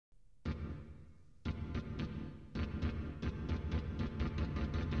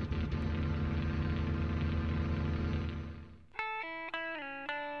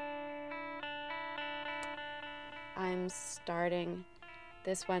I'm starting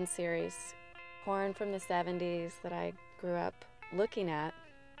this one series, porn from the 70s that I grew up looking at,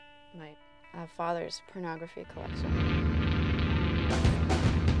 my father's pornography collection.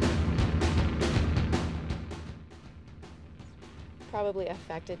 Probably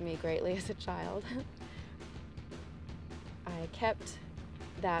affected me greatly as a child. I kept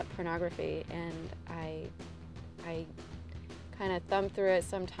that pornography and I kind of thumb through it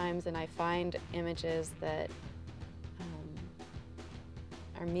sometimes and I find images that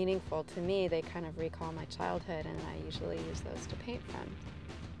are meaningful to me. They kind of recall my childhood and I usually use those to paint from.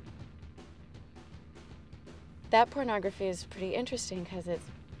 That pornography is pretty interesting because it's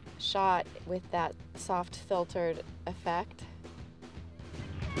shot with that soft filtered effect.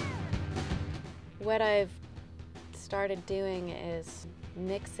 What I've started doing is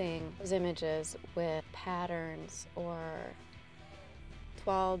mixing those images with patterns or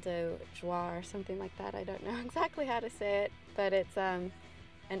toile de joie or something like that. I don't know exactly how to say it, but it's an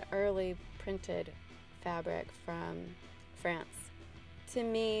early printed fabric from France. To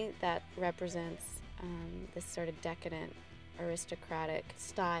me, that represents this sort of decadent, aristocratic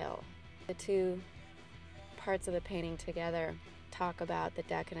style. The two parts of the painting together talk about the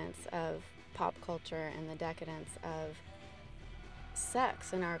decadence of pop culture and the decadence of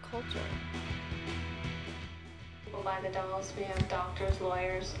sex in our culture. People buy the dolls. We have doctors,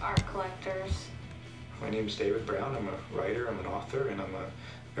 lawyers, art collectors. My name is David Brown. I'm a writer, I'm an author, and I'm a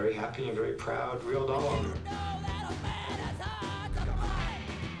very happy and very proud real doll owner.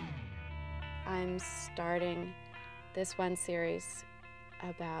 I'm starting this one series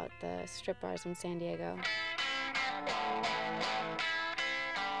about the strip bars in San Diego.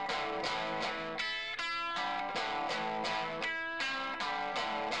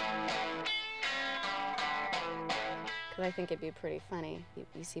 Because I think it'd be pretty funny.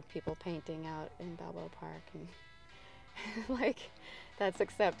 You see people painting out in Balboa Park and like that's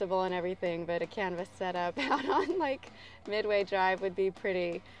acceptable and everything, but a canvas set up out on like Midway Drive would be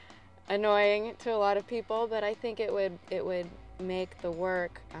pretty annoying to a lot of people, but I think it would make the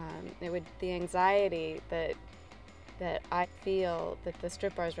work, the anxiety that I feel that the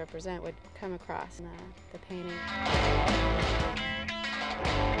strip bars represent would come across in the painting.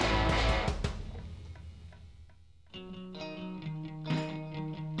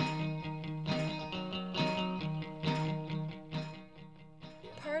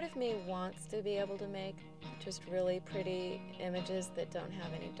 Part of me wants to be able to make just really pretty images that don't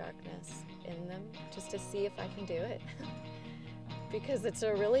have any darkness in them, just to see if I can do it. Because it's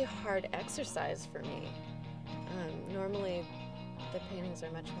a really hard exercise for me. Normally, the paintings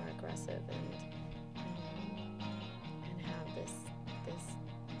are much more aggressive and have this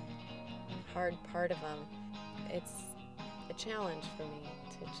hard part of them. It's a challenge for me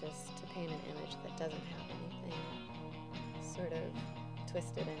to paint an image that doesn't have anything sort of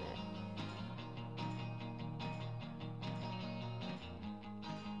twisted in it.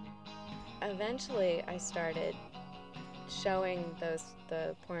 Eventually, I started showing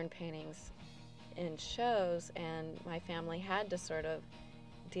the porn paintings in shows, and my family had to sort of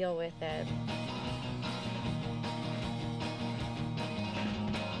deal with it.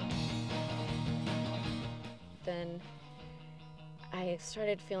 Then I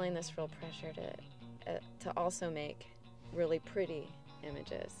started feeling this real pressure to also make really pretty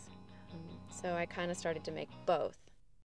images. So I kind of started to make both.